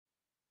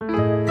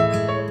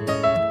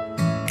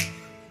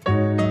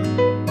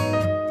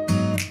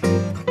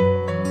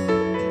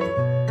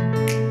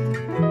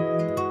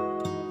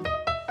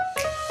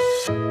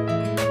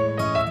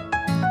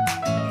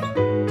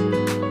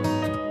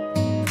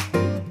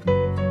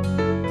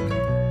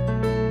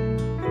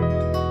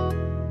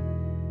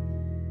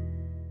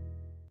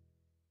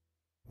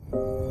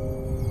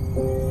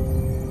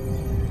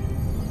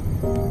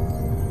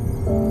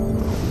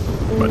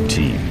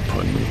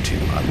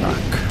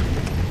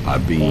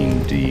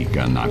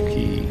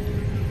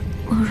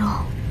慕容，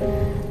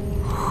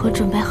我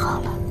准备好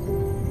了，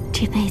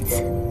这辈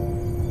子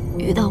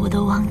遇到我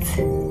的王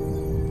子，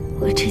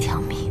我这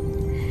条命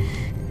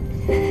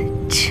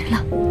值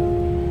了。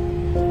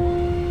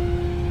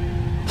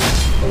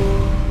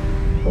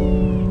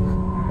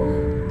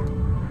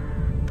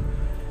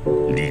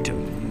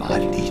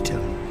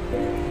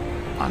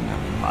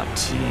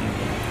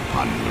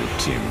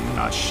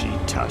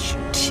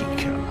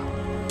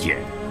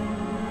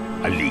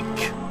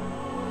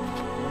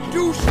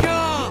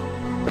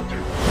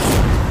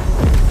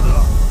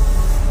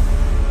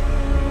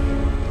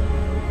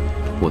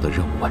我的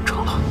任务完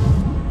成了。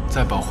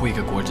在保护一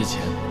个国之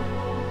前，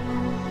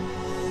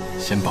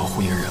先保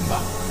护一个人吧。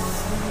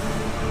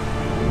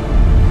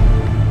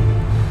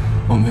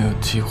我没有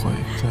机会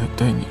再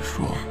对你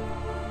说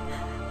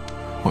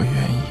我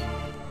愿意，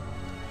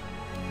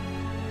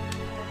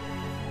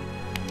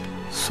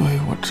所以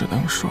我只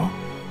能说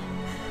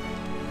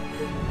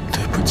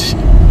对不起。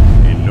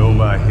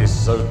Inuma his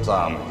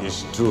sultan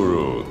his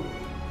turu,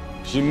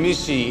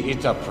 Shimisi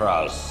ita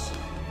pras。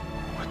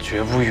我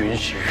绝不允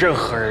许任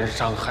何人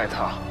伤害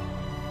他。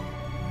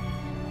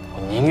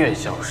我宁愿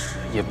消失，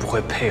也不会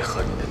配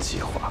合你的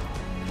计划。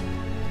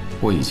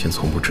我以前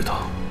从不知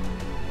道，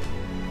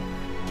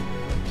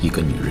一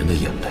个女人的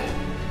眼泪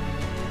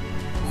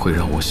会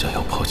让我想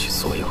要抛弃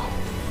所有。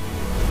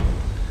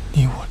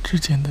你我之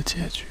间的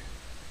结局，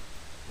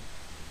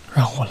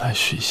让我来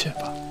续写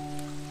吧。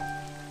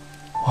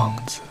王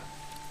子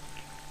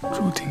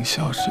注定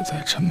消失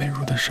在陈美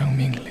如的生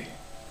命里。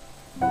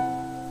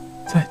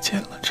再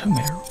见了，陈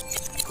美如。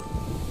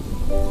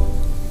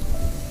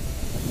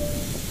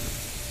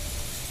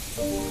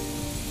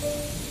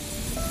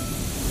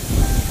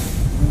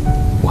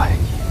我爱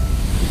你。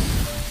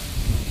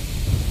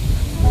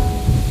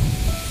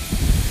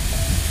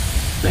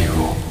美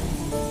如，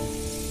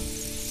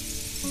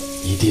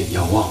一定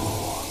要忘了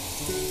我。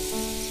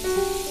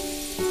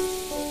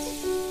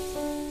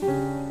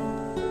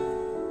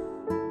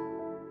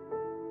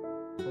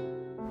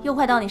又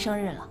快到你生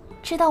日了，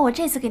知道我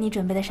这次给你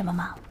准备的什么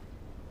吗？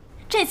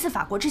这次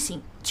法国之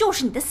行就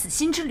是你的死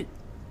心之旅。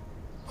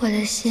我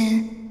的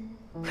心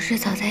不是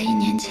早在1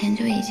年前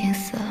就已经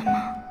死了吗？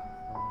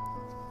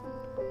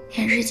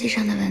连日记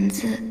上的文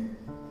字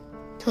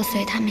都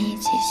随他们一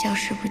起消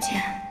失不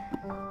见，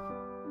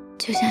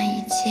就像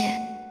一切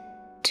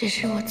只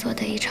是我做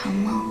的一场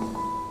梦。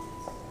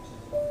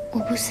我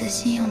不死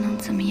心又能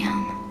怎么样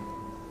呢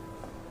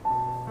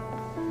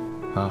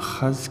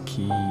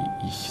？Ahazki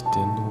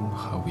ishtenum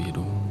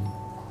hawirum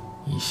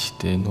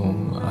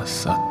ishtenum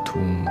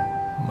asatum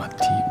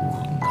matiul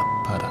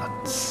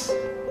naparats。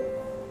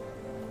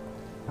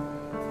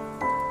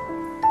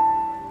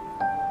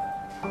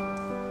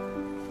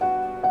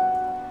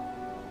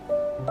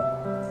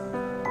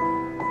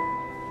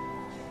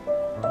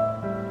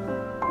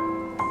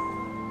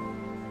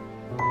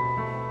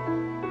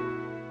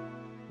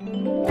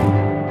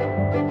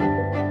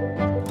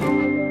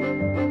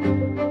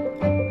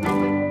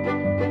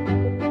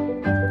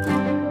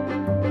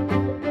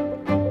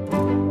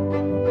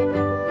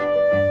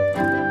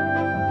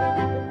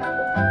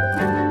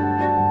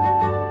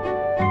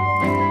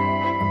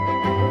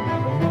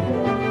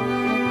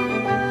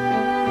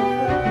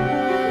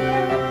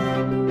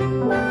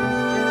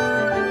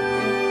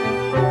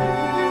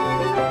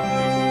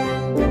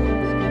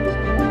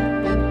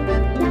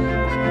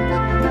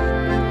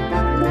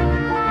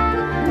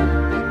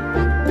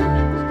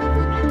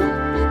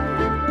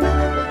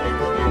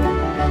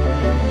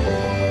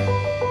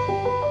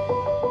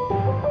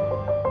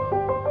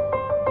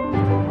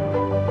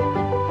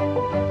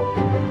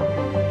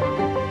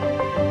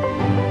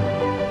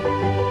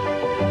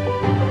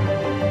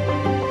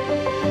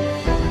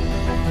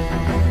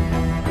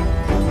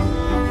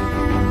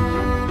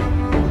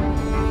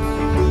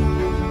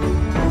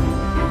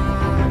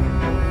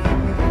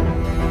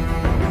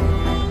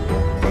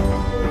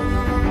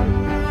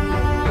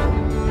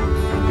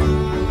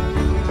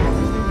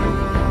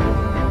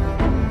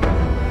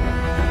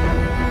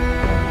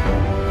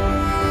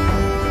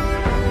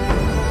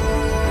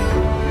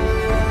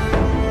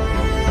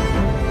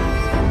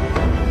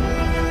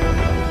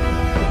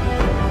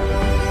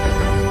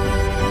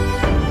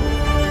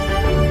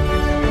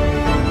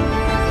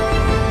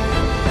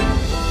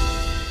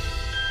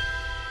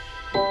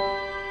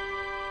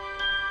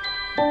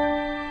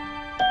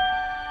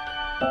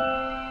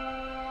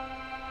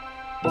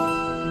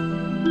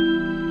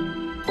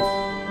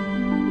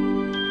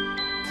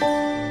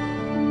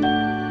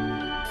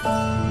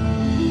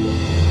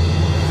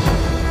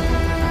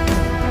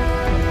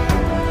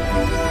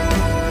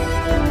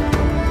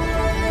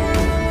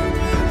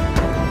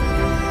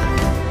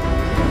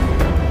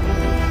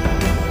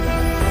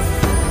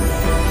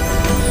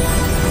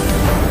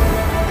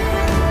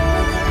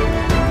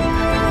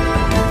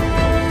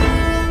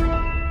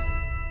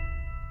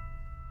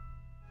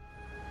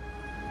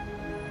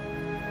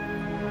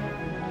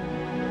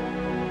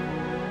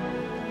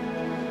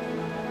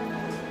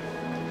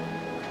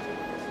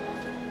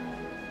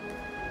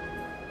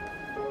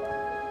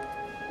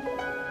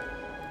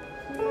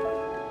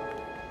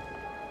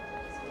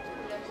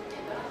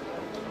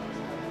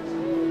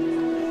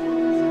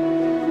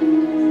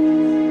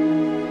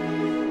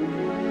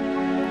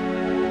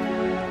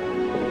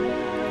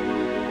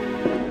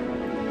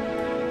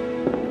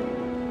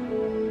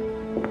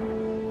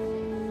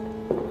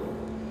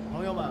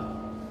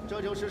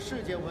是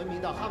世界闻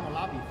名的汉谟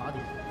拉比法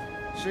典，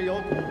是由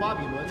古巴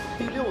比伦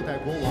第6代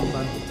国王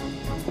颁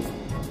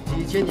布，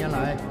几千年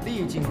来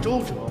历经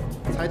周折，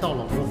才到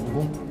了罗浮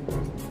宫，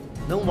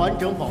能完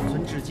整保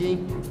存至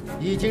今，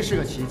已经是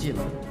个奇迹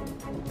了。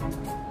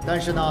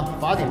但是呢，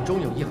法典中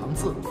有一行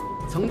字，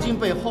曾经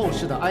被后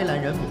世的埃兰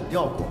人抹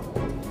掉过，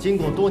经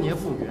过多年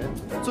复原，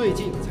最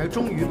近才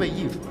终于被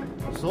译出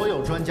来。所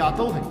有专家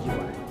都很意外，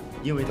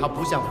因为它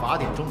不像法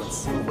典中的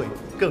词汇，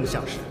更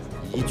像是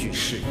一句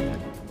誓言。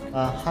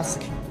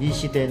Husky い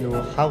しで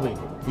のハウィ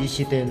ルい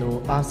しで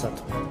の朝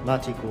とマ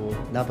チゴ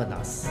ナバ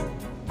ナス。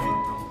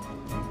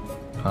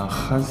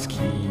Husky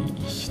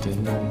いしで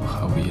の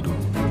ハウィル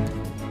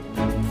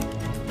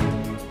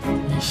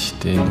いし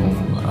での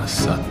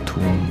朝と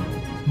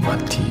マ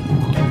チゴ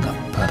ナ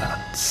バ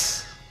ナ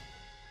ス。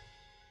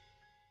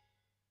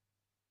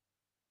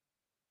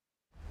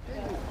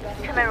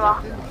陈美如，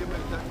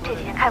这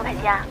几天开不开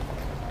心啊？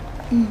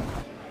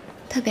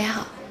特别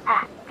好。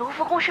哎，卢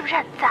浮宫是不是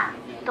很赞？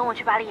等我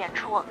去巴黎演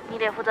出，你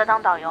得负责当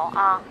导游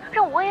啊，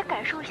让我也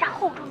感受一下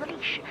厚重的历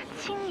史，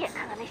亲眼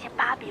看看那些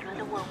巴比伦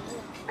的文物。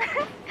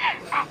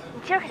哎，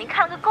你今儿肯定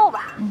看了个够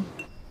吧？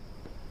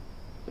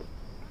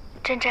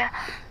珍珍，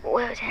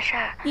我有件事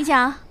儿。你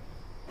讲。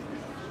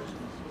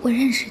我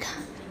认识他，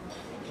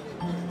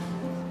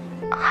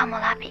汉谟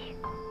拉比。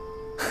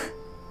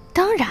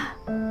当然，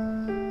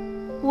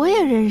我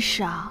也认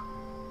识啊，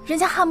人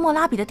家汉谟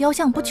拉比的雕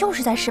像不就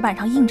是在石板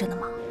上印着的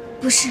吗？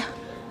不是。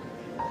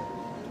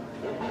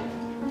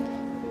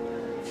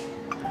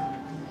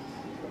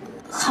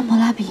汉谟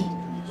拉比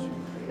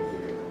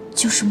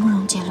就是慕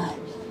容杰伦，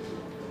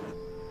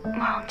慕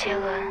容杰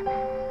伦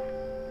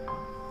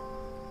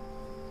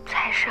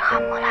才是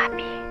汉谟拉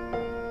比。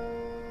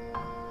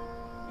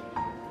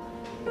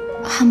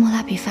汉谟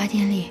拉比法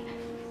典里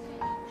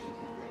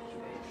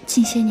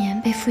近些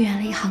年被复原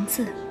了一行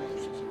字：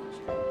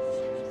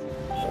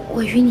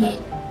我与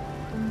你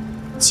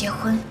结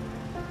婚，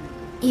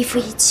一夫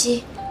一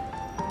妻，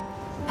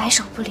白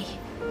首不离。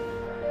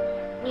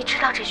你知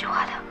道这句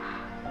话的，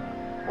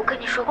我跟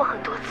你说过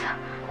很多次，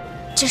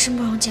这是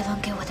慕容杰伦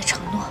给我的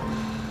承诺。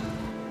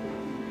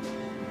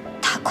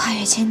他跨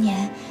越千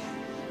年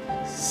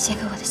写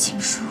给我的情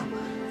书。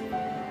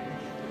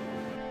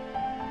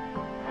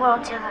慕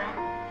容杰伦，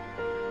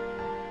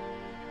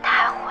他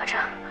还活着。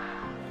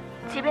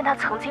即便他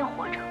曾经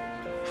活着，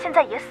现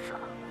在也死了，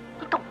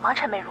你懂吗，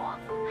陈美如？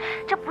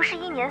这不是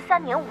1年、3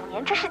年、5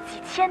年，这是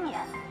几千年。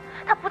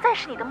他不再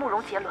是你的慕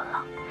容杰伦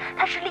了，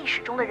他是历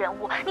史中的人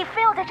物，你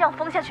非要再这样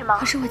疯下去吗？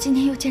可是我今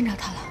天又见着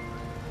他了，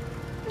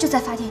就在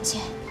法典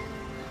前，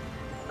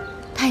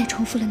他也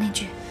重复了那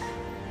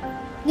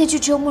句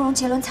只有慕容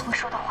杰伦才会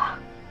说的话。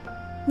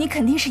你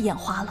肯定是眼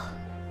花了，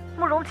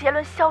慕容杰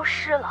伦消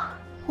失了，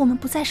我们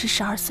不再是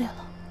12岁了。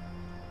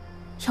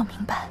要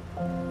明白，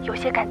有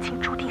些感情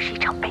注定是一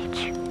场悲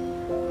剧。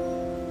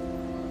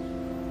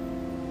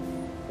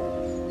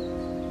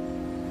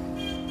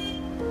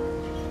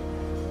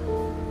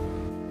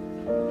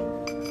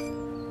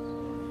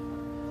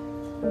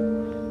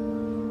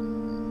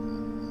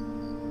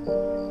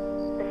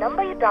The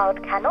number you dialed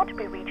cannot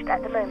be reached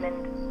at the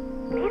moment.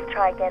 Please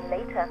try again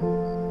later.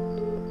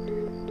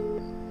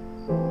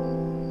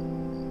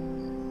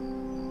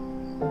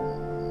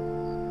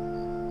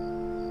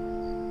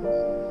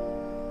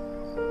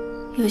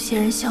 有些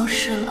人消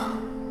失了，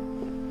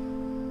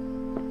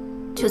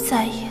就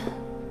再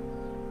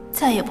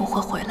也不会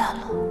回来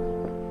了。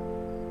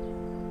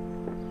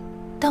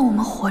但我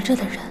们活着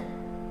的人，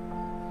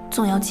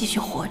总要继续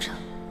活着，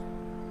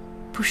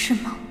不是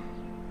吗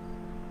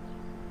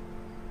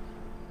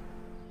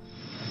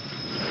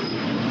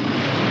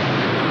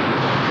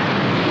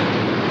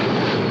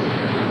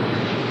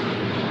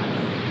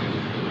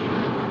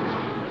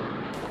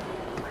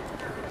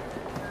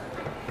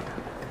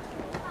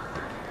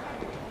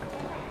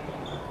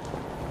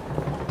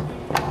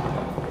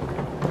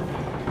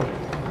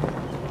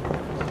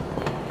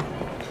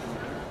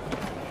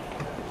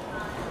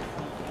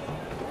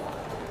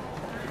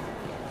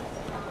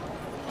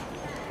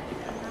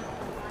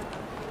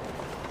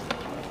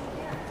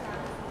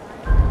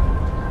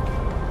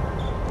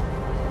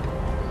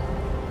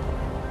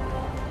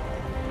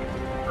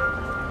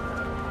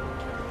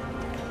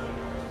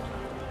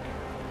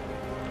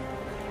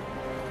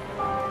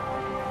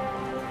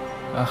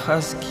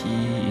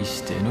？Husky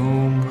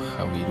istenum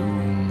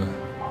havilum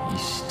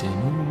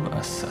istenum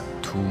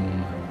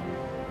asatum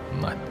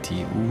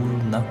matiul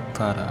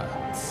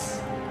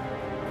naparats。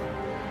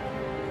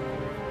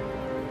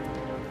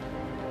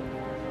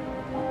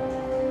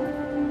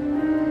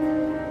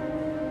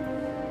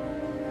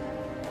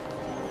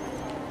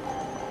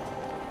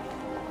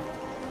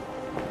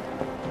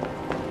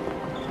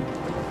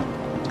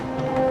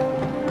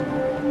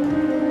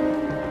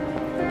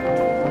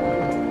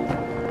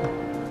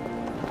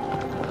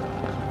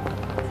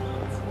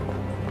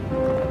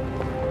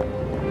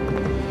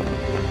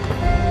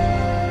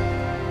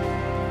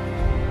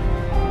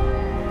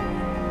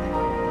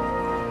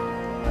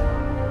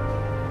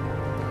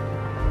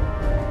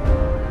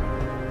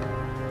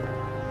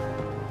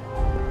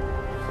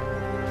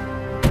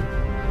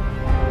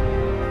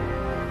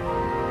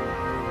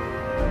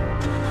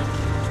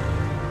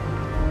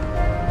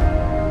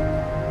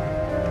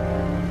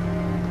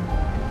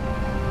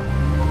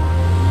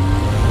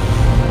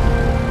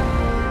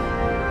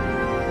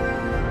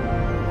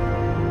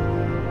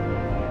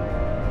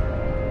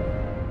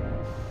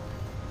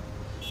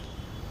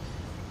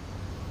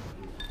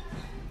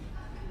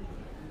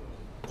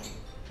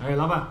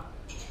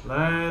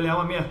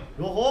万面。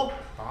哟呵，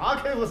大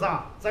客户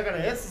噻，这个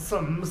乐是这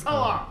么少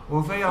啊？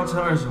我非要吃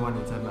20万你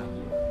才满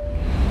意。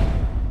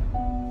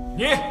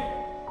你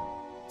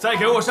再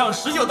给我上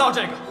19道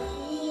这个。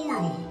哦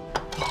哟，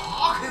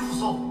大客户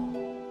噻。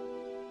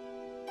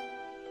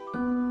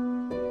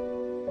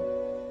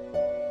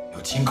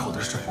有进口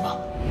的水吗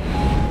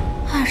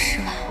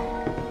20万？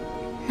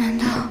难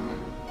道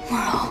慕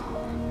容？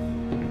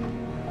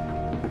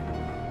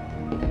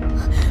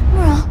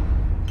慕容，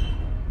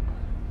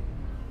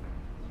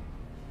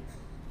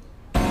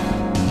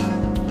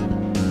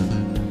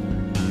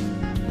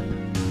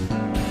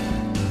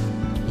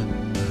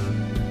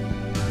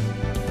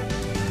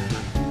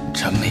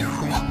陈美如，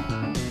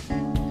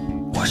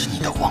我是你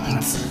的王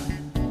子，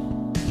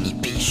你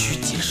必须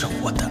接受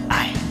我的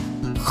爱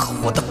和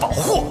我的保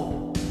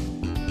护。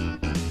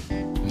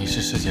你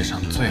是世界上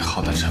最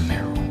好的陈美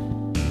如。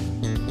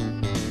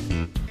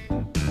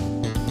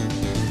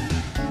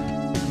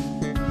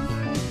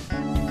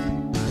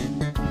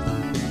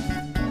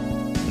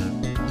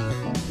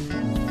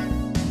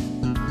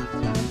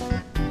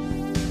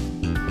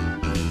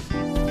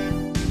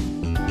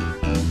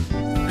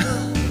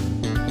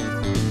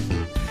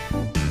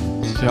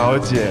小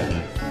姐，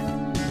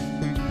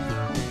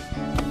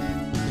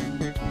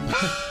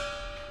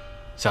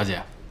小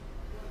姐，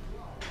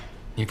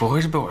你不会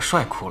是被我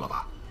帅哭了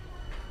吧？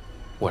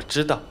我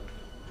知道，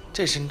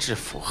这身制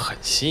服很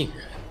吸引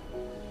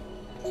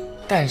人，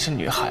但是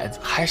女孩子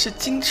还是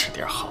矜持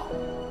点好。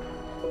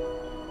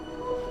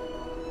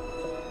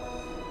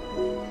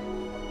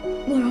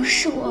慕容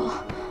是我。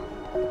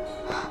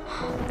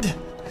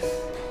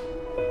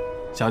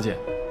小姐，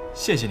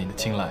谢谢你的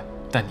青睐，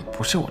但你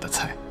不是我的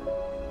菜。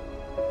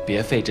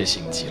别费这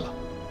心机了。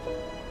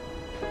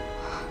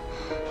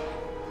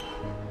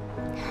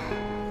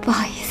不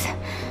好意思。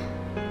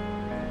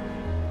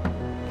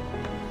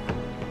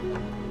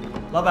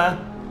老板，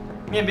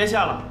面别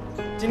下了，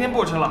今天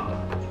不吃了。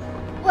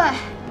喂，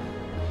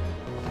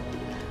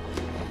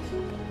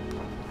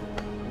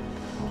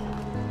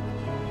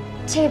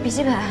这个笔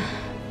记本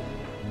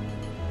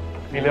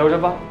你留着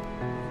吧。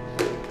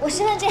我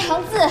身上这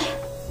行字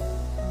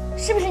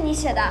是不是你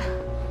写的？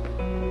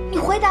你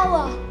回答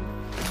我。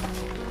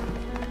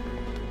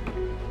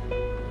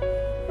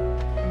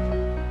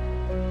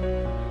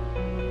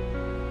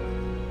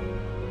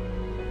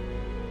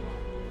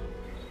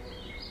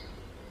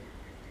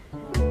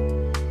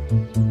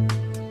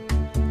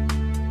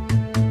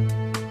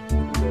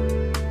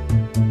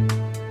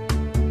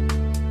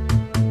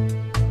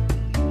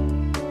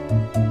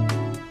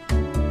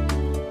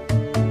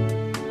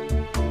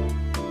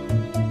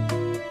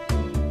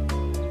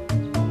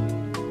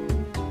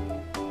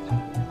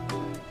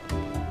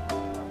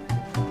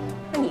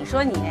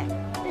说你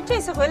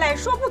这次回来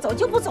说不走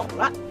就不走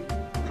了，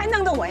还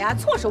弄得我呀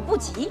措手不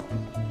及。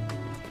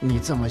你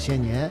这么些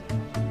年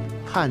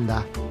盼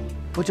的，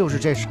不就是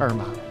这事儿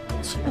吗？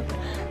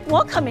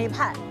我可没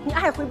盼，你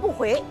爱回不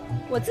回，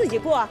我自己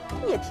过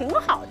也挺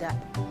好的，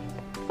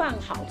饭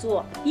好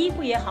做，衣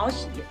服也好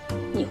洗。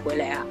你回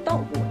来啊，倒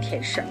给我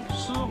添事儿。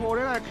识货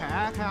的来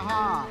看看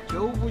哈，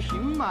就不新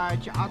买，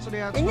价值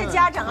连城。人家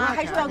家长啊，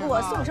还说要给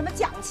我送什么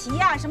奖旗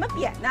呀、什么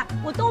匾呢，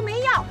我都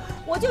没要，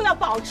我就要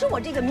保持我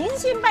这个明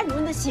星班主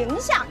任的形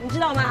象，你知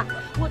道吗？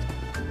我。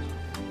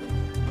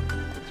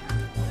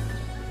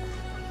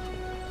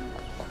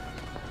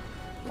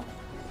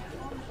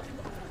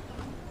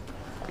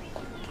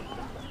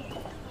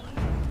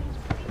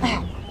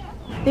哎，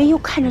别又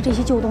看着这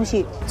些旧东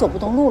西走不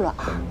动路了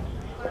啊！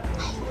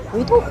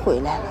回都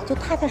回来了，就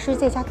踏踏实实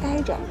在家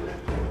待着。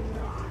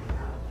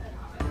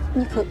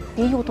你可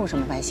别又动什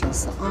么歪心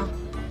思啊！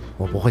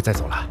我不会再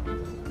走了，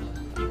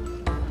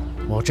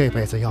我这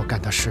辈子要干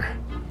的事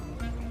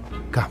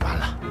干完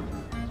了，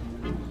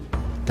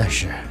但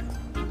是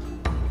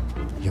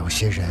有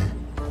些人、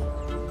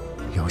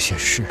有些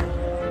事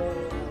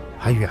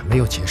还远没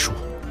有结束，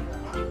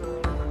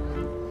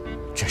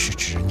这是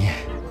执念，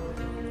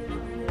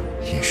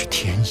也是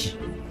天意。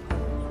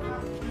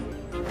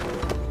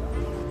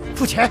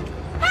付钱！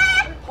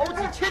好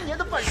几千年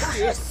的伴手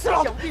礼，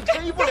想必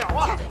便宜不了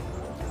啊！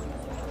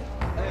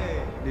哎，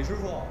李师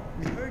傅，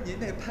明儿您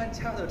那搬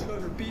家的车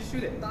是必须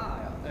得大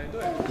呀！哎，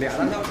对，俩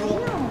大轿车。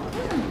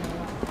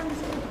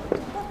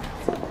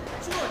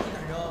这你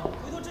敢扔？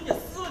回头甄姐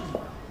撕了你！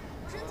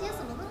甄姐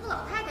怎么跟个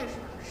老太太似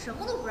的，什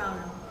么都不让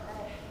扔？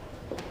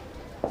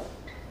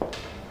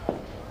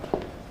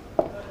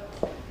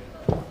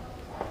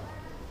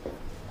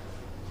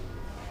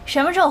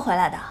什么时候回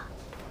来的？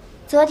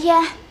昨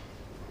天。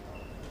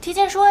提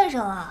前说一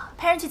声啊，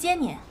派人去接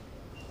你。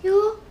哟，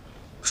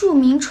著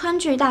名川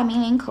剧大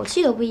名伶，口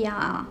气都不一样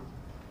啊。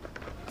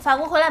法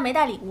国回来没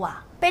带礼物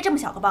啊？背这么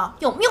小个包，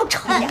有没有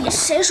诚意？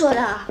谁说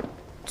的？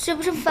这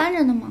不是翻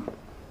着呢吗？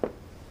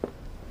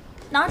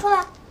拿出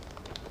来。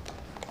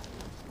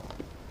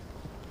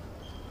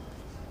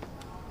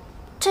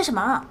这什么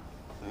啊？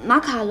马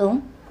卡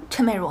龙。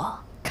陈美如，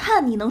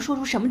看你能说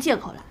出什么借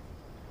口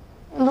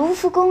来。卢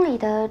浮宫里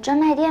的专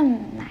卖店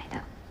买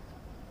的。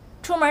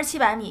出门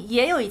700米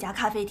也有一家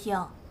咖啡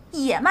厅，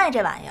也卖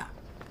这玩意儿。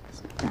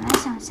本来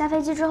想下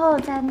飞机之后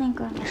在那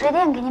个免税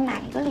店给你买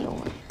一个礼物。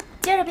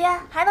接着编，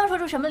还能说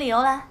出什么理由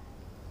来？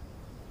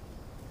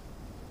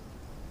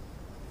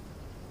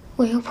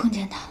我又碰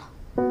见他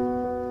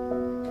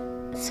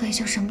了，所以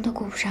就什么都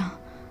顾不上，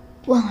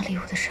忘了礼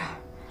物的事儿。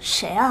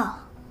谁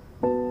啊？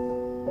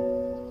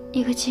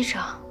一个记者，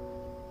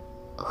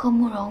和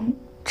慕容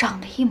长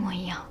得一模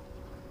一样。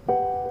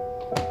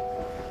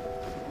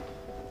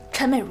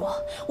陈美如，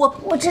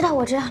我知道，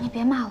你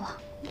别骂我，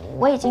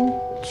我已经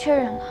确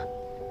认了，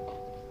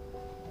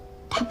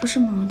她不是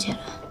慕容杰伦。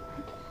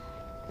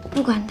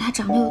不管她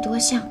长得有多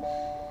像，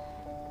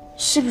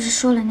是不是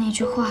说了那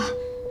句话，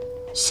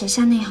写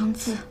下那行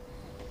字，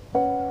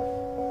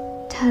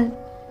她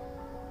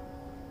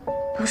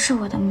不是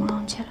我的慕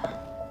容杰伦。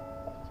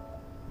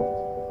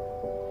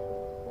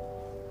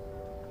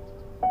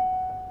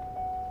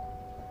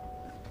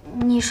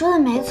你说的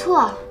没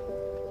错，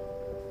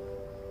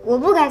我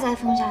不该再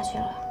疯下去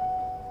了。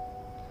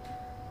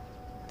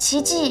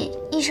奇迹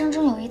一生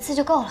中有一次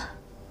就够了。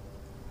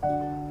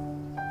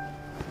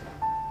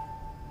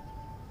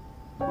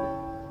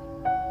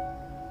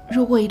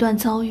如果一段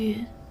遭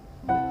遇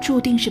注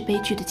定是悲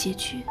剧的结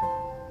局，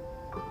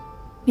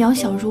渺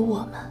小如我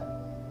们，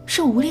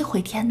是无力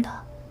回天的，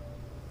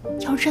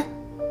要认。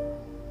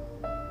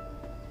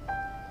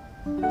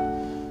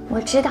我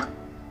知道。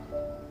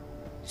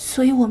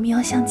所以我们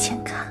要向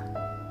前看。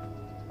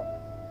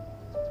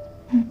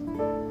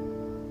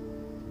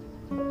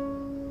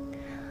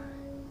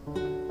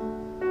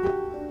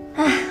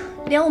哎，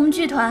连我们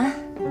剧团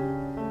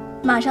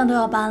马上都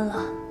要搬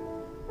了，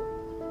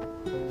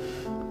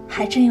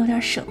还真有点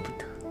舍不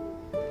得。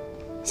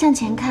向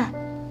前看，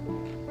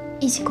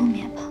一起共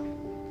勉吧。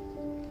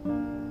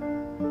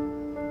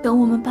等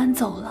我们搬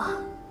走了，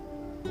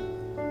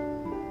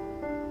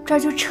这儿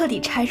就彻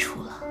底拆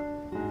除了。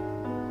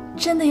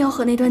真的要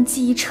和那段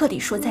记忆彻底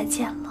说再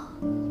见了，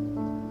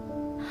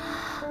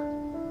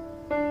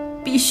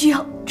必须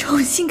要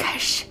重新开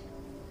始。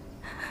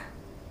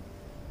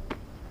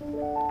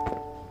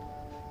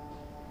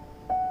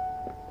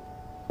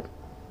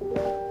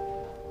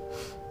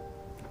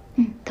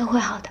都会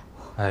好的。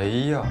哎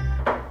呀，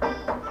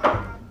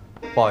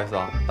不好意思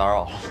啊，打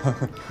扰了。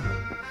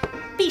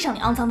闭上你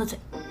肮脏的嘴！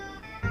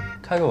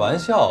开个玩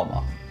笑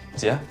嘛，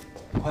姐，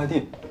快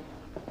递。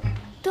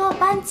都要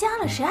搬家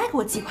了，谁爱给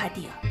我寄快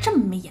递啊？这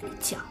么没眼力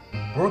见！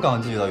不是刚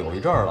寄的，有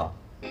一阵儿了。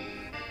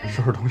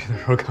收拾东西的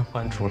时候刚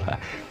翻出来。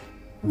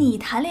你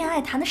谈恋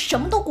爱谈的什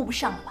么都顾不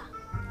上了吧？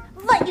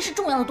万一是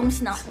重要的东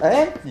西呢？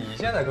哎，你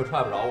现在可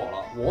踹不着我了，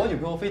我女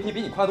朋友飞踢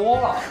比你快多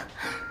了。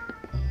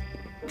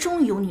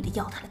终于有女的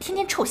要他了，天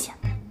天臭显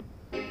摆。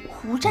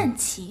胡战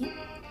旗，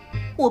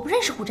我不认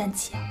识胡战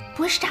旗啊，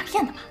不会是诈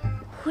骗的吧？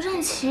胡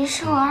战旗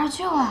是我二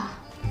舅啊。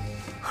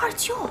二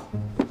舅？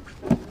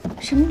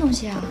什么东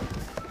西啊？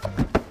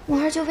我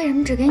二舅为什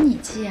么只给你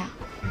寄啊？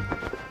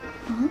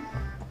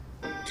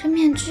这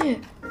面具，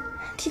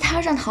地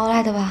摊上淘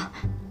来的吧？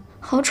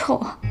好丑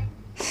啊！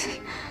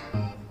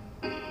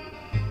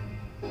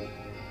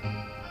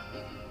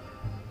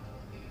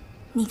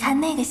你看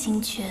那个星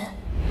群，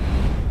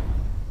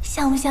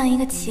像不像一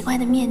个奇怪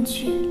的面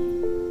具？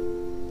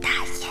大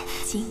眼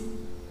睛，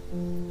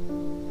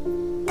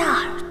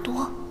大耳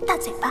朵，大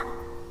嘴巴。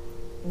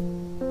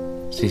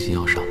星星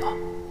要上了，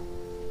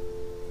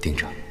盯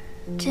着。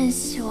真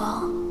希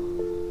望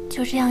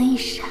就这样一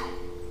闪，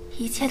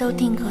一切都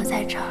定格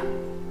在这儿，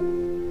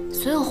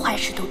所有坏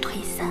事都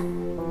推散。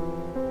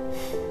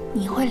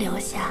你会留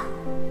下，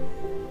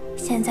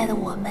现在的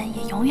我们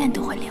也永远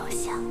都会留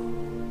下。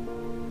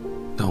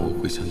但我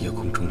会像夜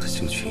空中的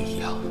星群一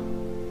样，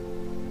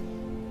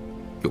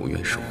永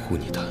远守护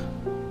你的。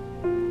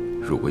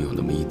如果有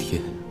那么一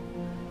天，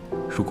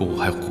如果我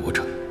还活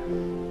着，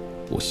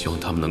我希望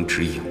他们能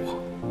指引我，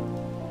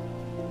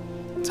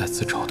再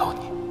次找到你。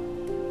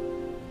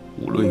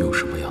无论用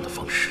什么样的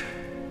方式，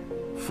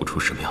付出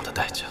什么样的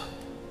代价，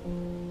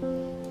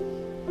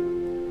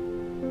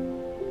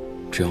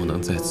只要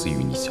能再次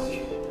与你相遇，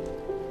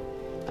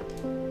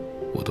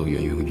我都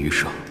愿用余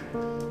生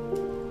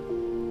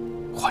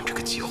换这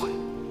个机会。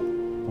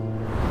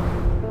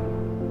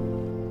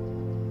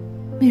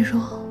美如，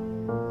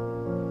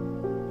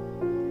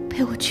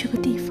陪我去个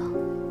地方。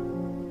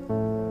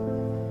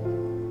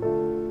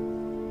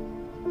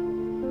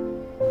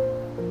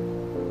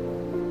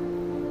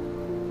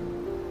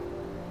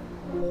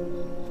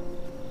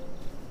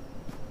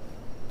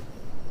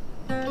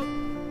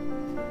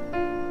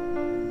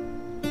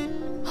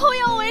后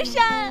有为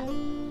山，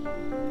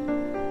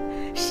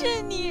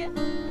是你，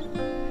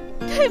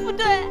对不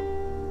对？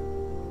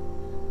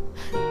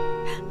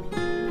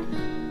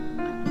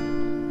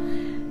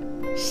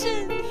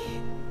是你。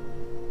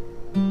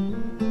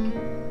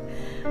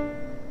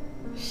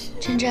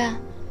真真，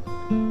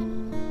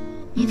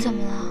你怎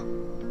么了？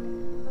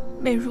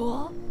美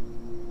如，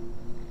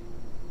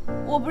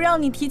我不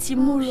让你提起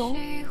慕容，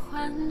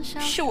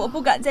是我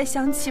不敢再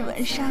想起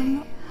文山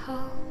了。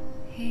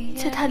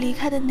在他离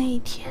开的那一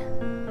天，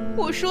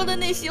我说的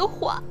那些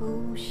话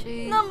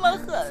那么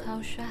狠，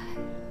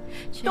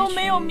都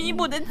没有弥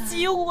补的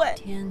机会。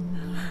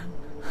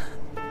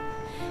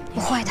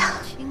会的，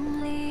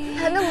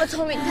他那么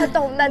聪明，他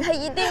懂的，他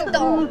一定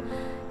懂。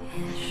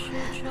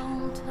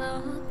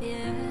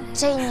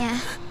这一年，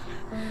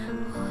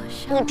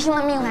你拼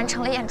了命完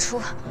成了演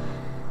出，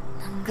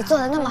你做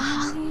的那么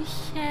好，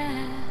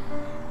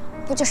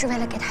不就是为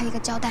了给他一个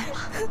交代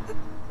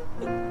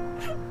吗？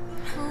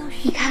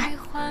你看，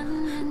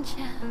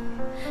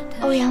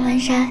欧阳文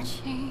山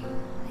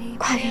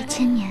跨越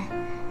千年，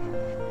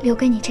留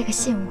给你这个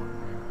信物，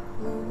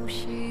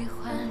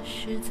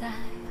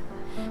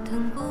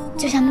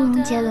就像慕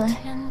容杰伦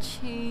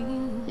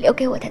留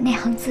给我的那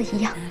行字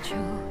一样，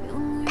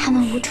他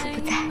们无处不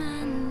在，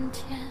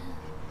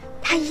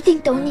他一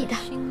定懂你的。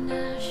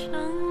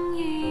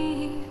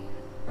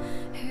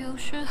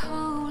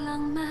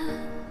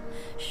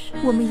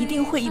我们一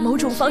定会以某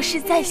种方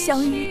式再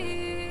相遇。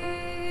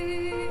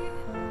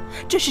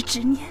这是执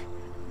念，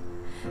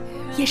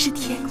也是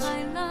天意。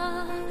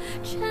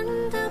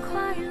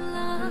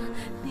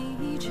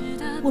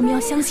我们要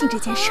相信这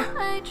件事儿。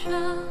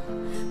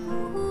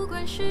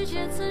世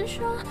界怎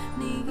说，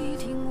你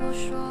听我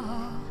说，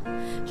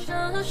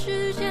这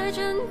世界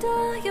真的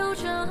有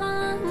着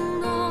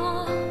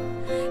诺。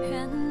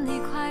愿你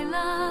快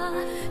乐，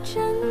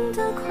真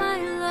的快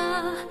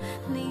乐，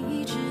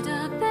你值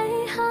得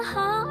被好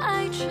好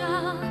爱着，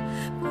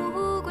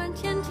不管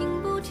天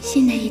听不听。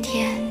新的一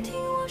天，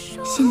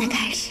新的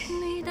开始，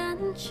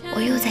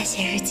我又在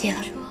写日记了。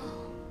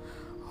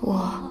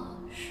我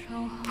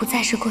不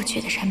再是过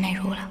去的陈美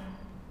如了，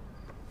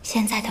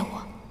现在的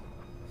我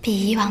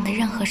比以往的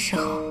任何时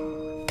候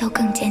都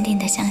更坚定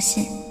地相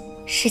信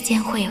世间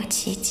会有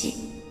奇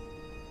迹。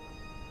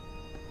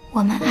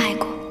我们爱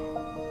过，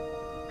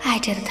爱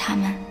着的他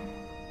们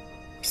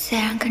虽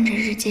然跟着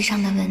日记上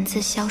的文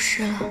字消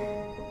失了，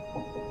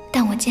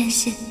但我坚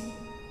信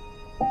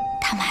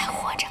他们还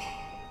活着，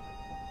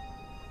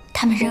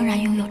他们仍然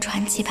拥有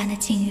传奇般的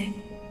境遇，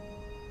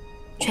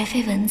绝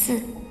非文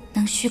字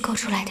能虚构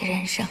出来的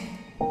人生。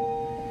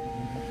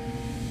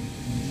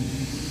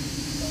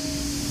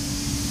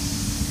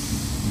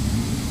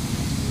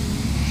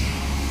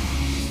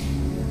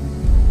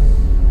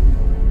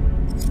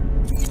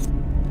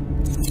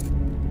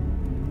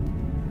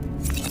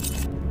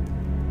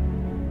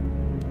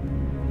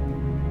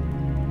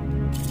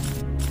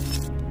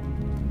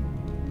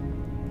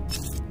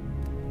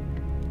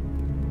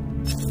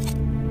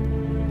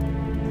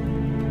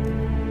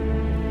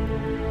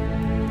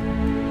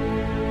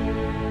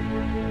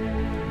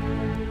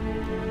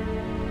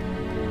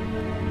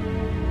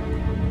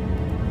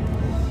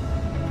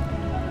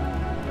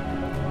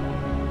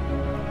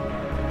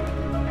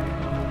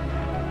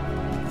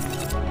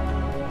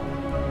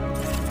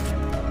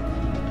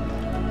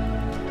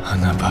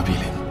Ana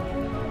Babilin,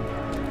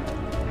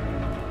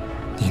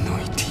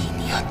 Ninoy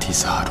Tini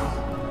Antisaru.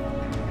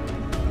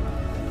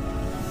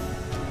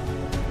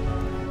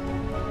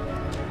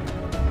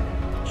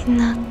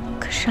 Ina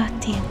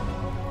Kshatin,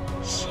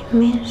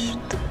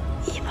 Simishtu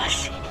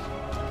Ibashi.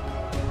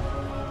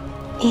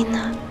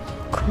 Ina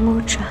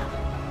Kumucha,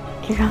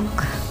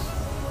 Iranka,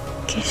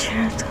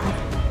 Kisharadon,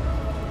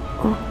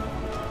 O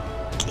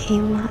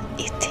Kima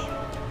Itim,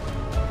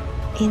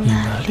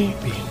 Ina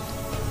Libi.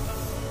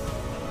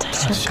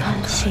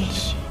 Taşakansi,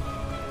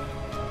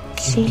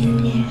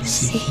 Sinye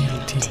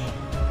Sihiti,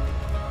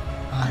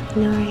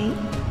 Anuri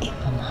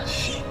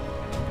Imamashi,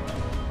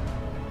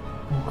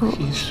 O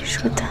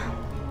Ishudan,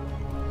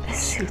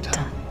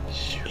 Esudan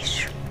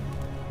Ishu.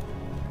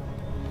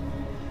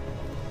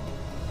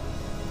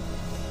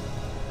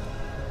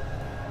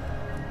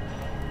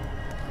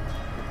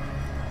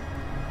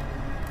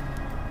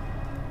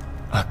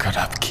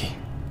 Akarabki,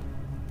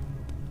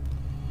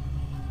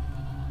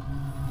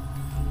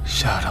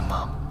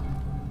 Sharamam.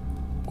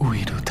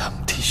 Uirutam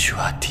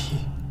tishuati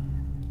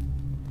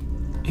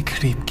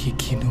Ikribki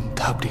kinum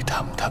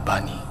tabritam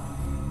tabani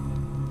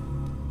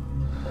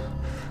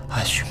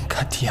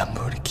Ashumkati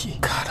amurki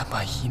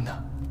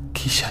karamayina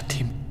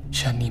Kishatim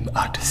shanim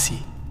adsi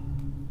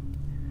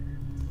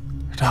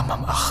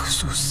Ramam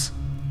akhsus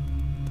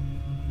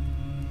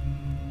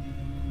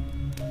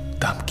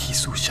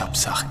Damkisu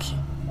shabsaki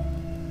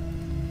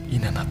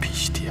Inana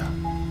pishtia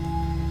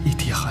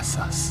Iti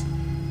khasas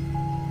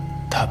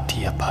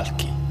Tabtia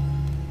palki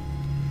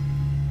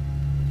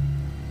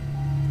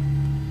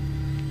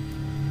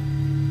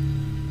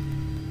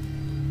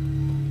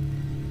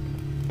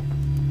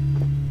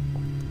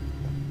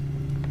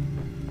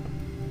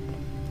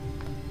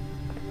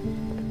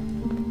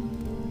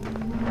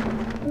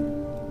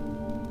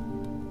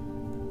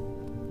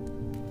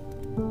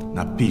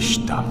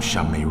Napishtam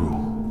Shameru,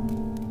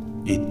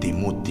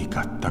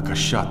 Itimutika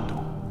Takashatu,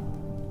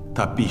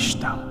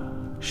 Tapishtam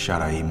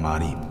Sharai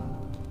Marim,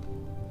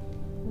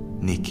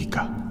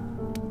 Nikika,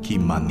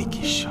 Kima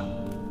Nikisha,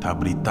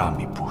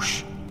 Tabritami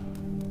Push,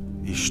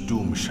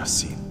 Ishtum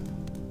Shasin,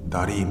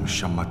 Darim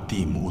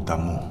Shamatim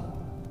Utamu,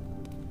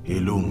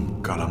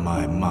 Ilum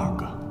Kalamai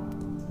Maga,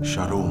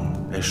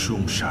 Sharum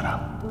Eshum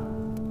Sharam,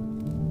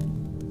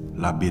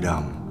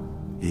 Labiram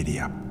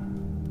Iriap.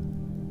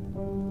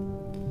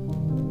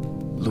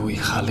 Lui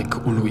Halik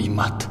Ulu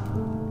Imat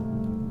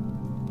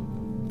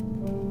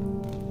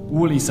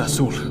Ulisa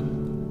Sul.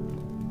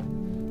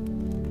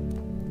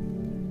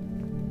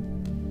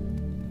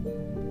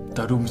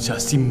 Darumsha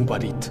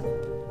Simubarit.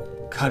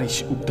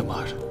 Karish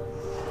Ubdamar.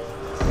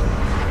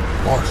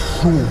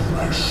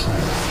 Basumeshu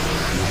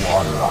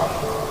Iwala.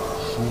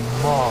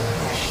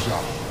 Sumamisha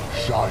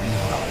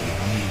Shaina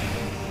Ini.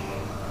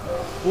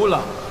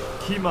 Ula,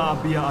 Kima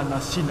Abia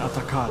Anasin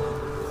Atakal.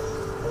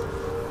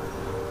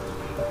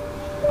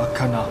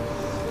 Akana,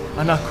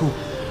 Anaku.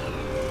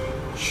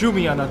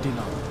 Shumi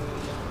Anadina.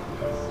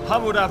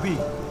 Hammurabi.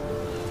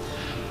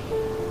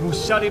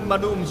 Musharin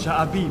Manum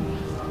Sha'abim.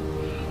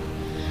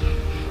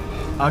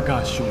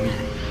 Aga Shumi.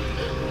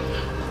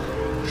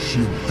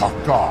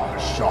 Shintaka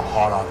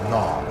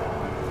Shaharana.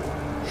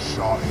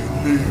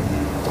 Sha'ili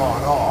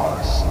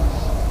Taras.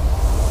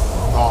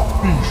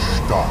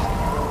 Napishta.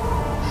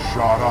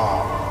 Shara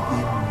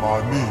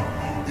Imani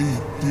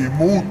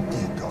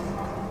Itimutida.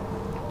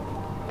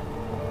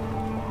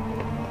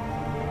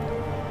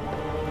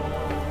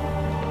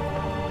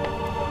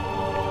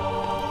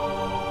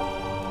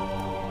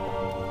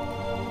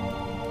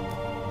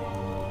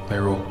 美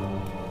如，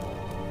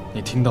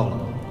你听到了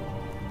吗？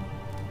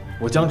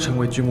我将成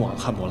为君王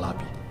汉谟拉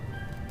比，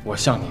我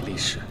向你立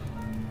誓。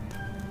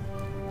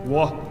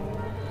我，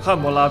汉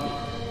谟拉比，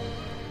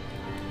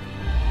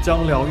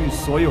将疗愈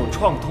所有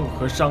创痛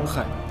和伤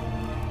害，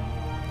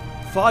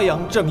发扬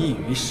正义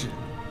于世，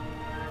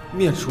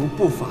灭除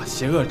不法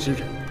邪恶之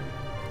人，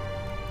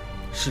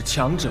使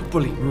强者不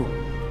凌弱，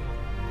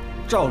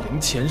照临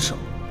前首，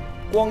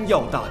光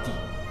耀大地，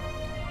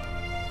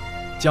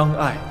将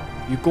爱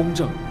与公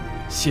正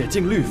写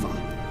进律法，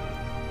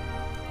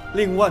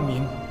令万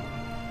民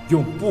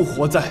永不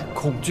活在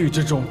恐惧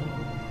之中。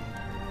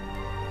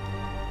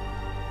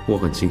我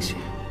很庆幸，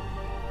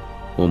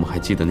我们还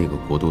记得那个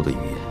国度的语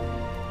言，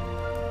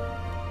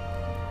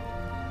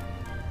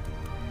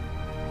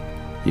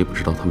也不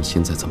知道他们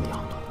现在怎么样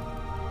了。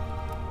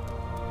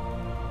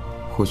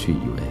或许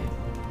以为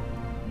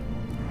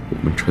我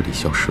们彻底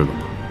消失了吗？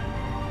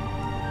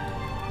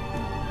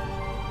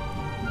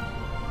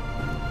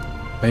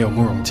没有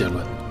慕容结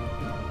论，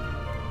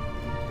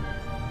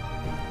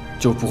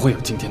就不会有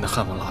今天的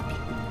汉谟拉比。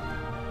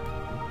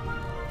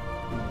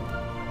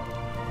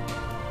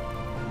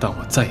但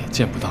我再也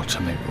见不到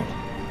陈美如了，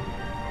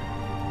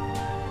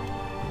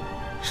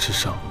世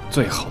上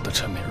最好的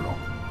陈美如。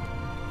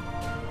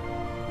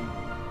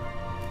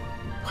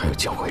还有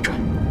交回阵，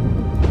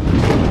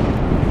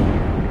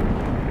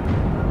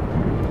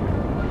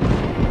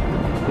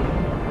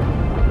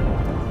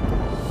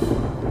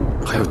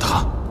还有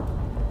他。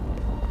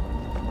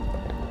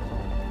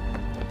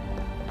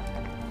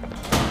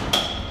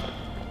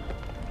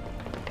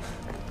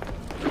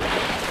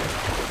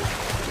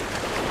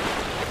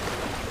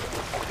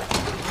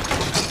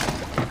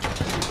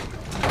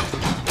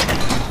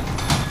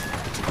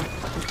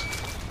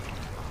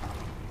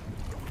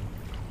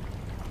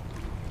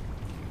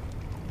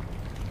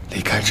离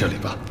开这里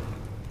吧，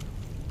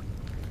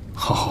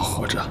好好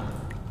活着。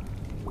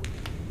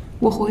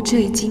我活着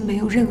已经没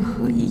有任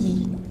何意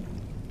义，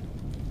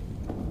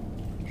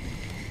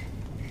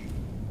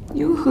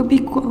你又何必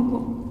管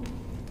我？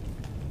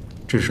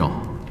至少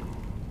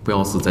不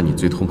要死在你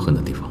最痛恨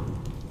的地方。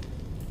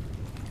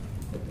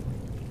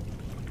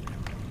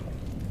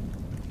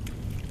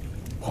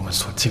我们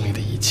所经历的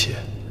一切，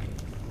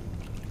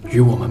与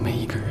我们每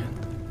一个人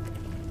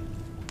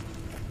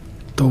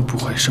都不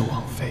会是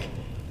枉费。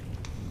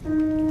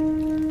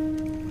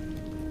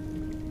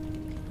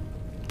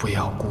不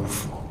要辜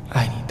负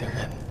爱你的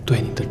人对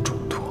你的嘱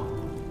托。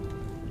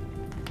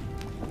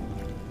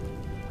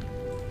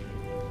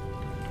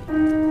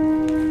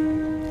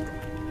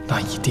那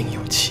一定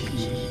有其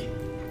意义。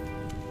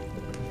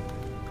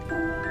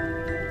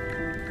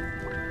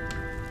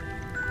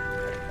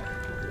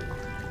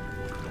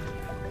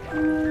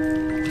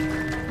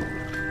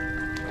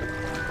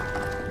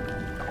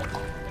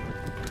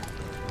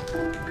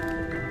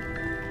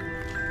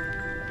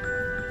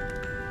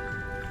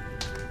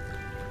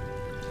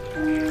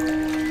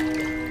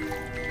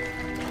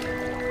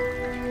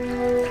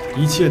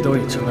一切都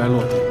已尘埃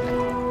落定，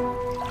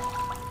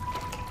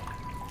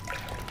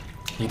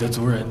你的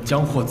族人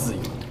将获自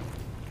由。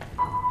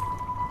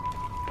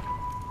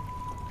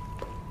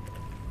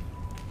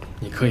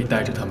你可以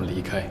带着他们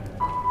离开，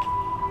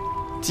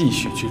继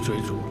续去追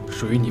逐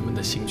属于你们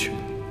的星群。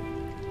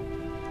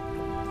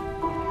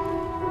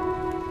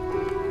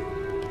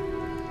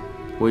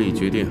我已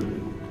决定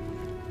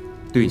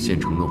兑现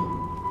承诺，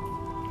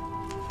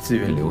自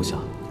愿留下，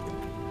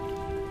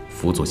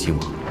辅佐新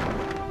王。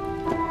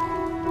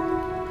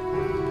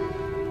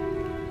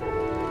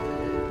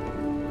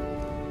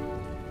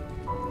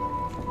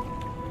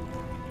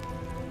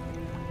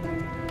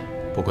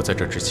不过在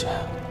这之前，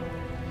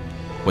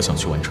我想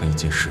去完成一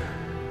件事。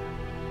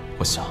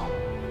我想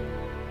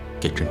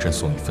给真真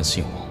送一份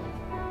信物。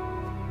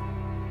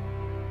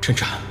真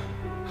真，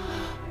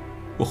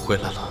我回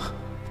来了。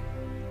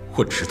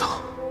我知道，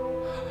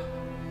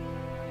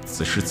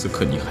此时此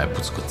刻你还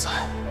不存在，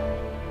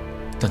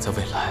但在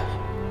未来，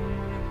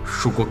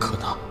如果可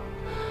能，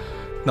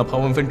哪怕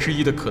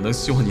1/1000的可能，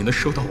希望你能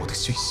收到我的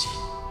讯息。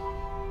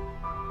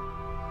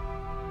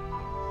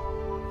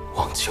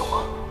忘记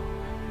我，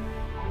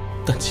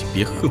但请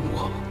别恨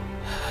我。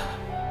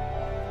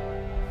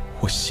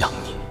我想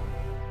你，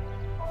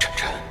晨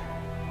晨，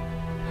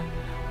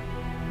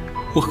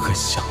我很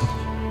想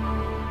你。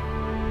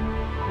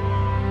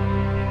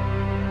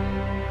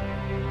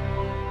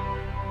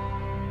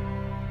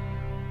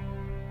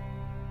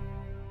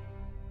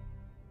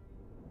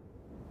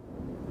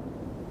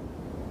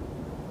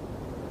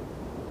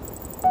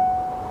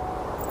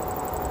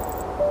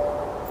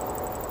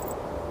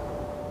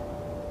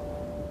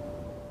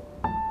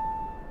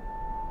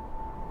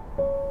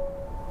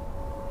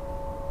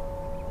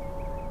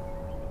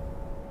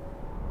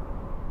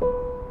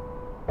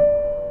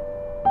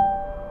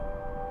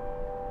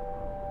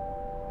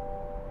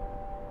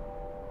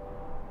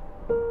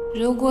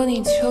如果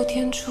你秋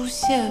天出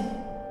现，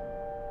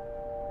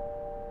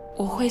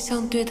我会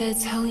像对待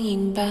苍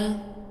蝇般，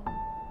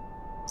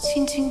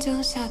轻轻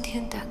将夏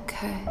天打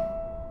开。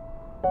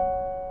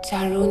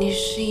假如你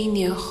是1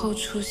年后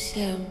出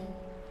现，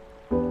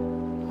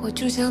我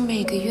就将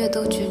每个月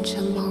都卷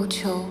成毛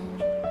球，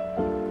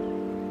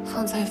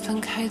放在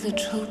分开的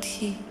抽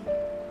屉，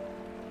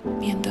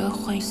免得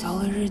混淆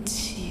了日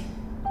期。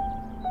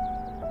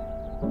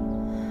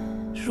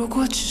如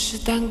果只是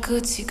耽搁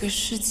几个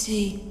世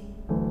纪，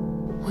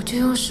我就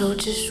用手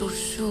指数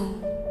数，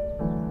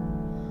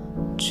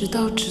直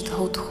到指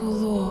头脱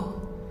落，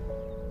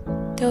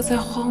掉在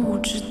荒芜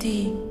之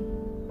地。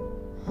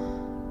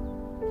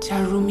假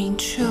如明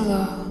确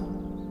了，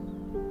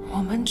我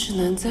们只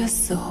能在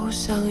死后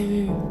相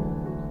遇，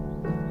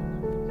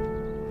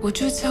我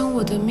就将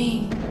我的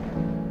命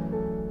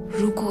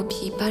如果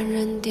皮般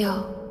扔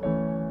掉，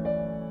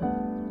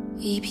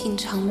以品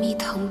尝蜜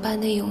糖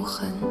般的永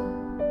恒。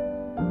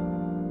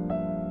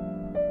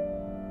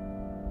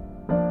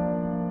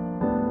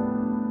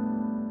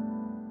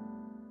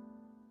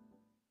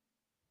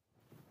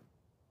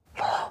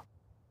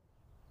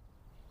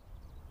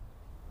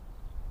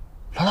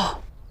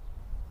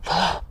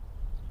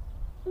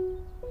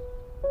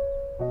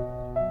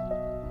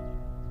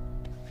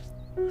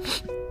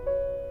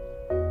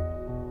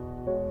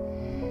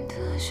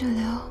血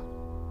流，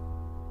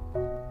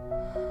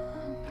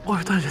我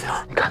是段血流，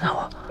你看看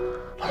我，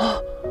姥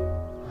姥。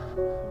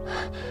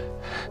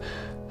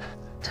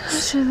段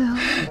血流，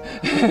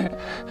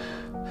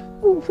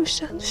我不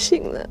相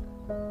信了，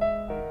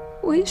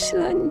我一醒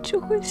来你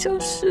就会消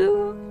失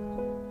了。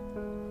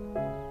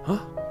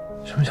啊？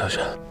什么消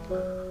失？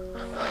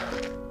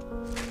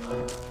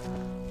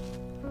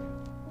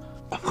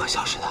我不会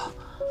消失的。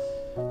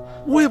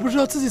我也不知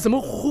道自己怎么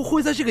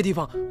会在这个地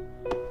方，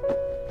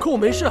可我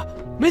没事。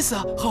没死，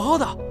好好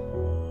的。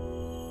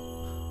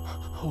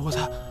我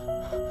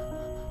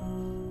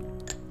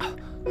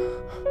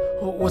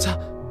猜，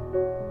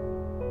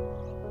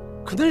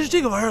可能是这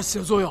个玩意儿起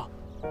的作用。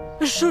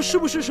是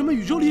不是什么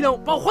宇宙力量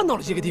把我换到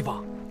了这个地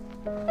方？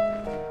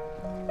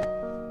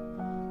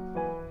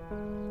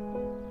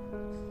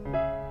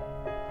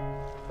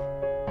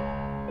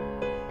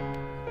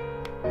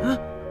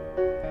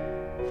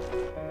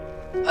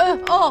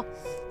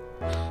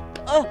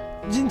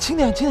你轻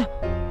点，轻点。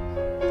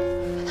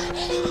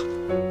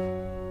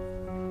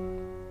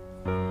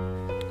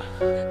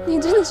你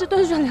真的是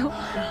段水流，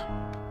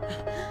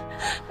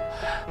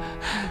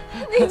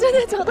你真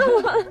的找到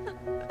我了。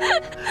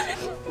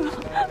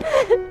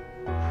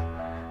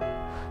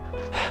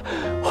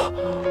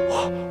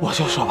我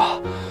就说吧，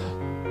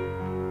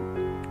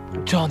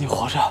只要你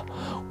活着，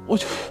我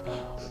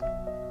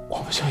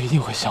们就一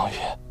定会相遇。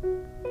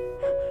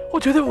我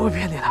绝对不会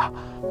骗你的。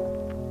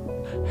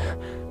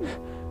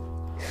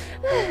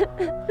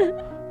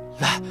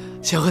来，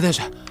先喝点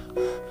水。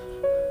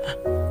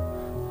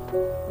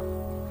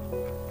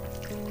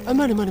哎，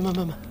慢点。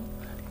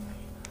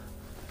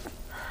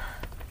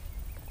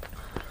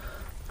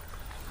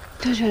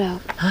段水流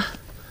啊，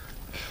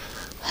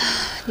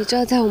你知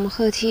道在我们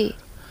鹤梯，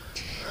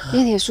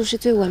炼铁术是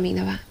最文明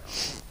的吧？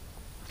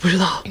不知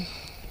道。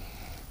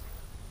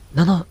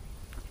难道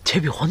铁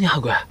比黄金还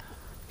贵？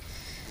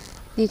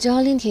你知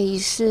道炼铁仪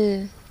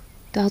式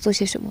都要做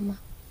些什么吗？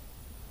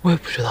我也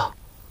不知道。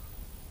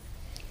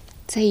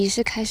在仪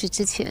式开始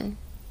之前，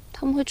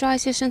他们会抓一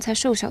些身材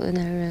瘦小的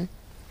男人，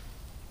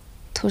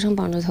头上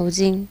绑着头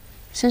巾，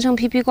身上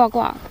披披挂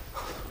挂，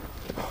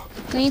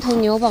跟一头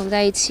牛绑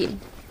在一起，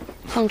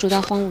放逐到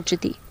荒芜之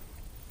地。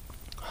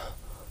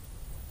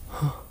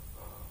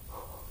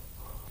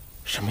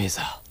什么意思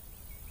啊？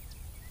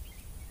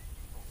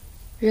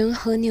人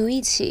和牛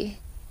一起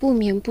不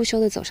眠不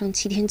休地走上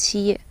7天7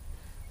夜，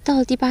到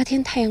了第8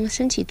天太阳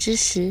升起之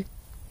时，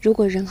如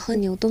果人和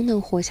牛都能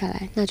活下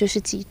来，那就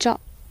是吉兆。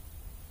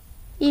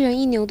一人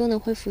一牛都能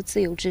恢复自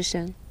由之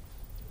身，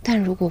但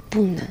如果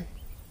不能，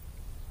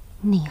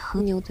你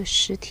和牛的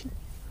尸体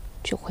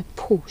就会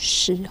曝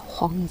尸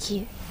荒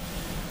野。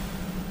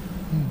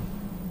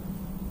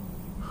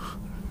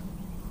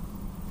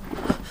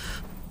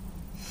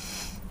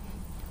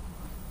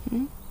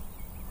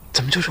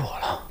怎么就是我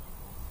了？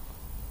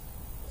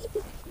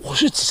我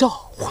是急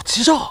躁，我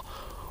急躁，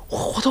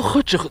我都何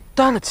止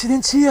待了7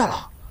天7夜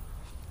了。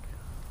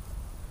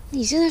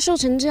你现在瘦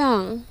成这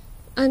样，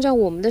按照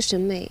我们的审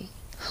美，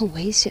很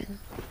危险。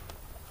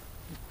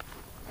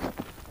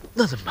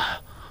那怎么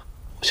办？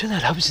我现在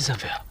来不及减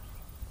肥啊。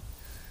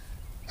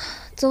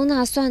走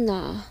哪算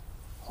哪，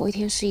活一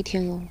天是一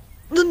天喽。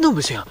那不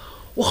行，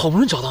我好不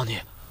容易找到你，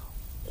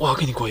我要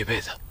跟你过一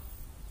辈子。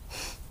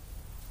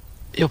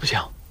要不这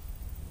样，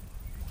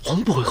我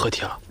们不会合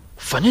体了，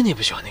反正你也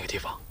不喜欢那个地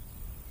方。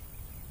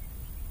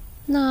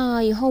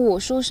那以后我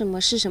说什么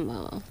是什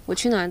么，我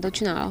去哪儿都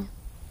去哪儿了。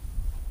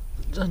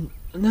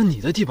那你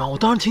的地盘，我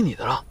当然听你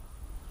的了。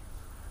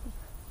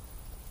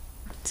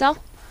走，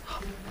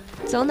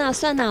走哪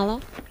算哪了。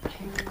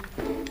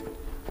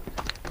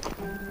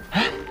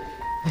哎，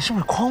你是不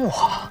是诓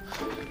我？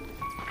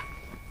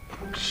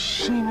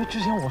是因为之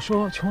前我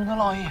说穷人的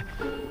烙印、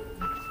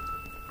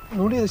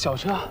奴隶的小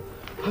车，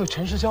还有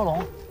城市蛟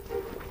龙，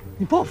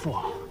你报复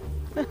我？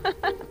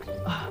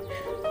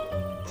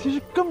其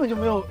实根本就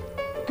没有，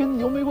跟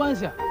牛没关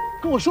系，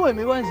跟我说也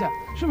没关系，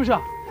是不是？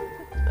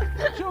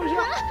是不是？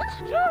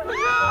是不是？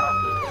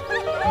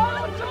我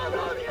找到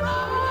你了！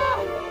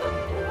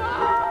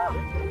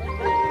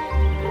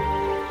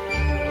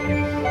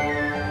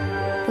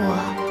我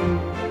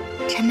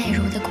陈美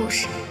如的故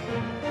事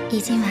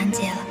已经完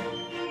结了，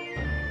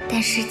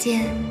但世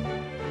间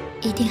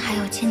一定还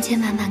有千千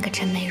万万个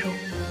陈美如，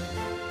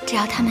只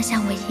要他们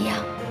像我一样，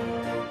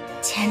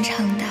虔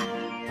诚的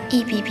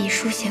一笔笔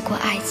书写过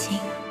爱情，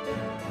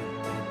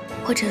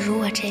或者如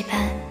我这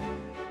般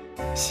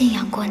信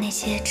仰过那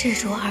些执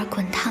着而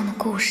滚烫的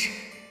故事，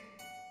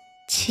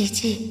奇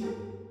迹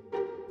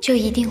就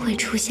一定会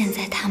出现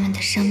在他们的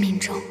生命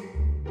中。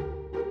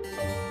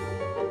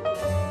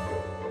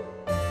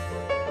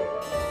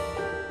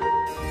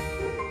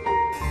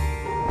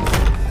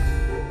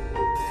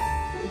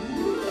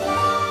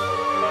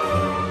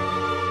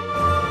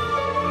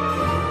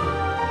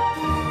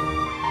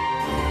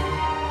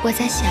我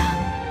在想，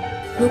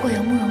如果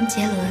有慕容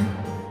杰伦，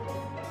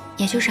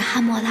也就是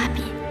汉谟拉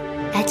比，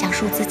来讲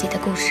述自己的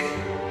故事，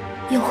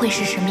又会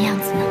是什么样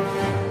子呢？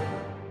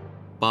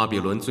巴比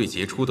伦最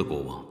杰出的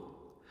国王，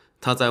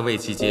他在位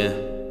期间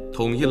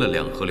统一了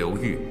两河流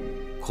域，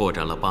扩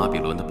展了巴比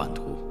伦的版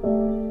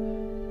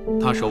图。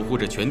他守护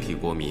着全体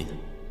国民，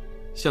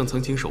像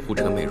曾经守护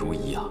陈美如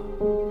一样。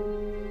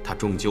他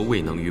终究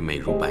未能与美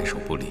如白首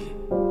不离，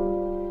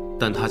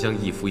但他将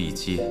一夫一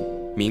妻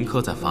铭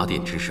刻在法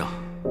典之上，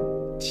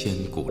千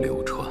古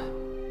流传。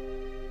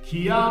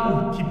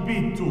Kiam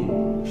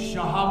kipitu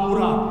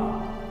shahamura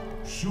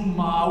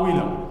shuma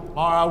awilam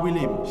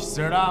parawilim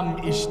seram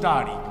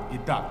ishtari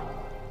itak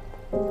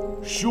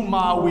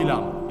shuma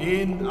awilam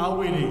in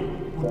awili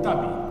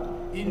utabi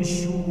in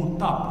shu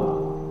utap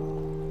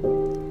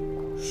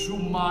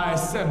shuma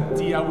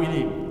esemti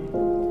awilim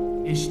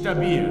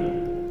ishtabir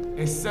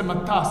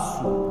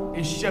esematasu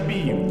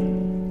ishabir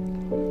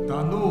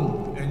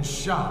tanum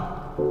ensha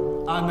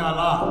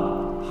anala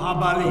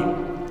habalim。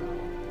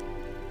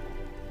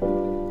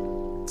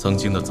曾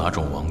经的杂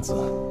种王子，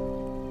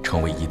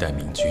成为一代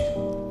明君，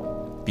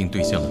并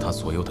兑现了他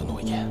所有的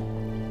诺言。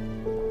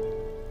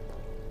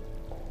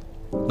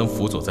能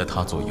辅佐在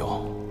他左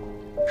右，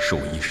是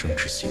我一生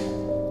之幸。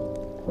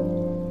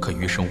可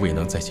余生未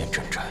能再见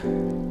征战，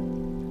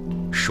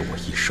是我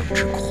一生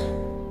之苦。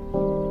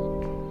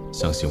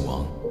相信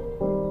王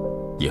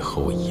也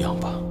和我一样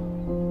吧。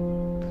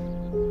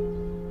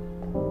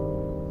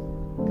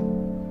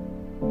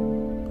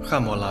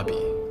汉谟拉比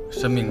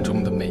生命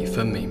中的每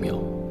分每秒，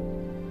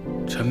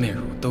陈美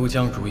如都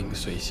将如影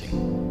随形。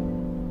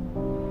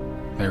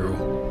美如，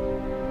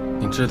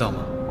你知道吗？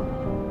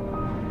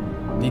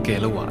你给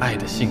了我爱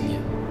的信念，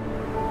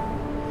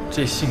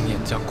这信念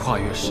将跨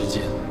越时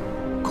间、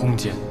空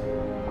间，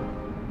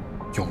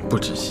永不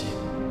止息。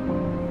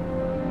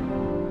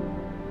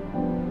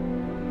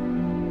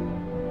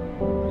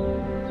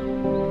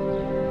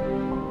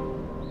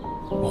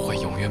我会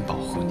永远保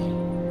护你，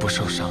不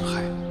受伤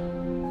害，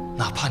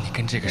哪怕你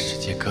跟这个世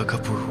界格格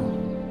不入，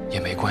也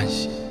没关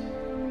系。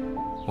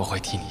我会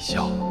替你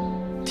笑，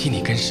替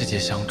你跟世界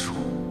相处，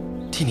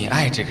替你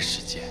爱这个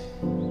世界。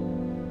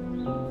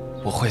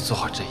我会做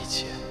好这一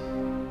切。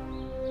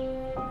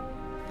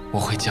我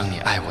会将你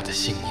爱我的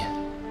信念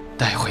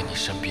带回你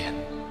身边，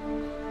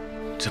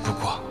只不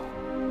过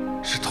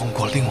是通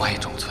过另外一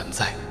种存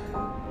在。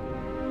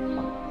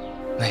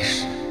那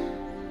时，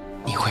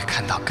你会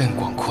看到更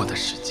广阔的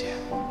世界，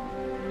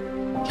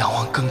仰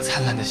望更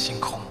灿烂的星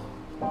空，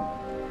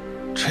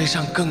吹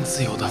上更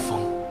自由的风。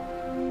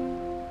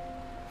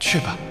去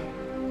吧，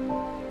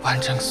完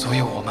成所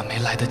有我们没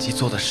来得及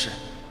做的事。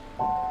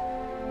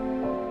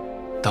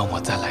当我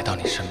再来到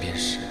你身边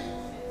时，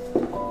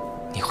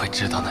你会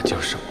知道那就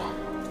是我，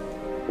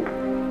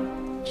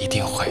一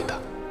定会的。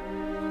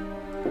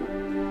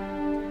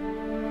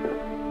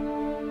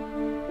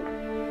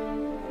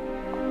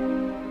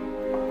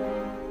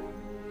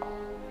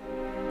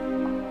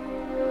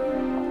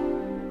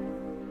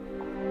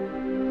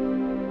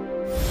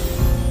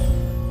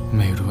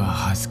美如阿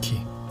哈斯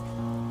基。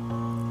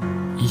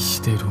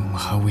 시대로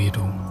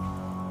하위로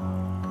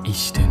이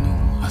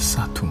시대는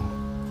아사투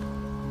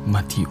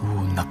마티우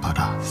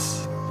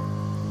나파라스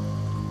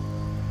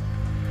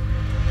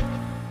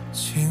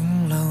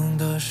清冷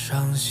的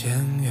上弦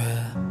月，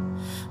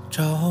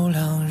照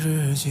亮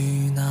日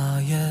记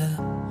那页，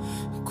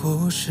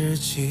故事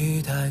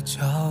期待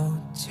交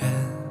接。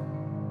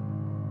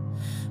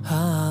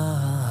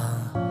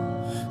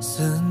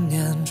思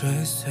念追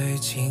随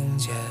情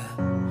节，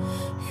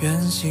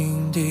远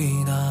行的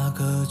那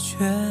个缺。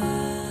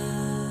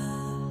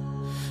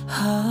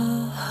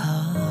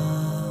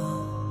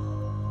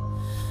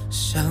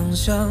想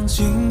象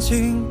轻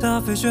轻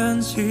的飞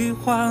旋，奇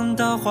幻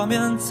的画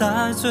面，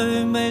在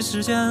最美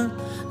时间，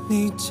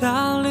你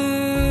降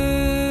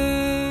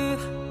临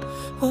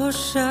我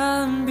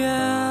身边。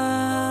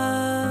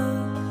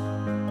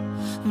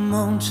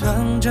梦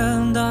成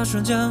真的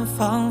瞬间，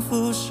仿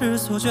佛是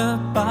错觉，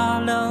把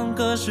两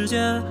个世界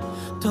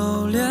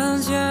都连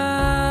接，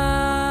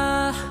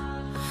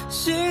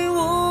心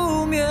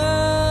无眠，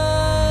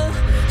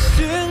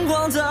星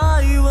光在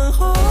问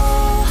候，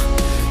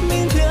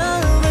明天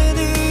为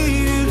你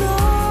预留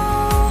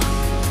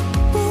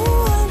不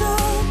安的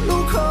路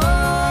口，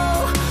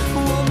我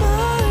们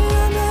也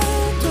没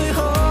退后，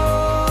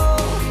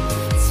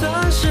在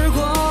时光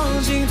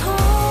尽头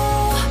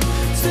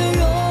最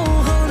永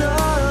恒的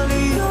理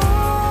由，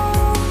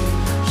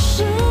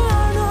是爱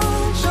能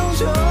成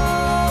就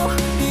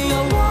遥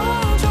望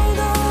中的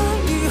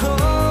以后。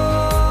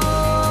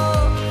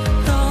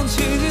当倾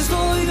尽所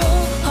有，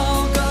好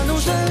感同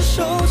身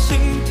受，心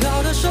跳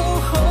的守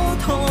候，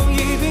同一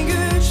片宇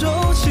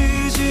宙，奇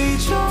迹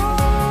就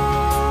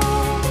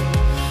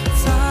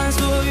在左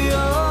右。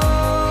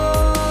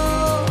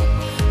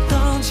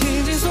当倾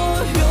尽所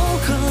有，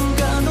更感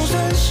同身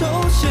受，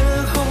邂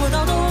逅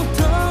到懂得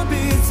彼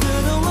此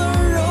的温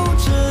柔，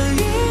这一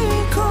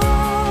刻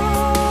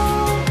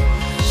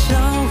相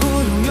互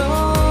拥有，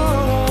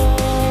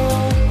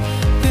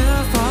别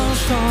放手。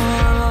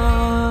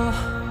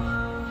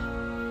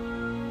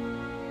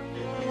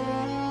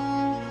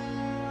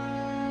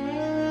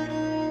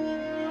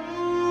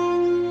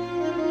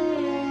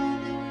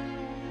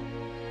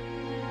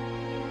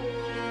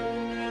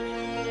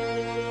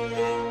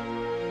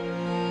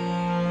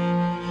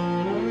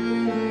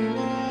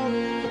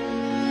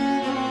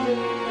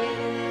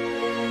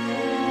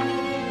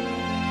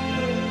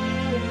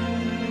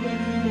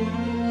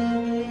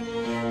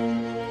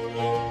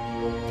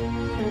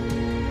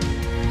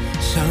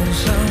想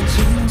象轻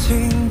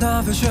轻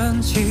的飞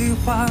旋，奇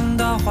幻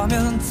的画面，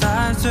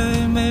在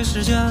最美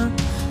时间，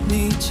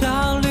你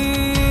降临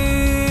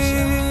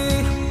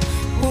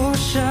我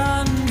身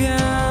边。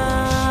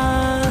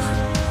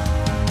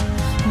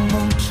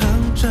梦成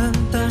真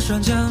的瞬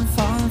间，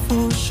仿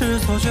佛是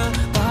错觉，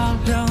把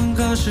两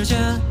个世界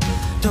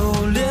都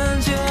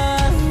连接。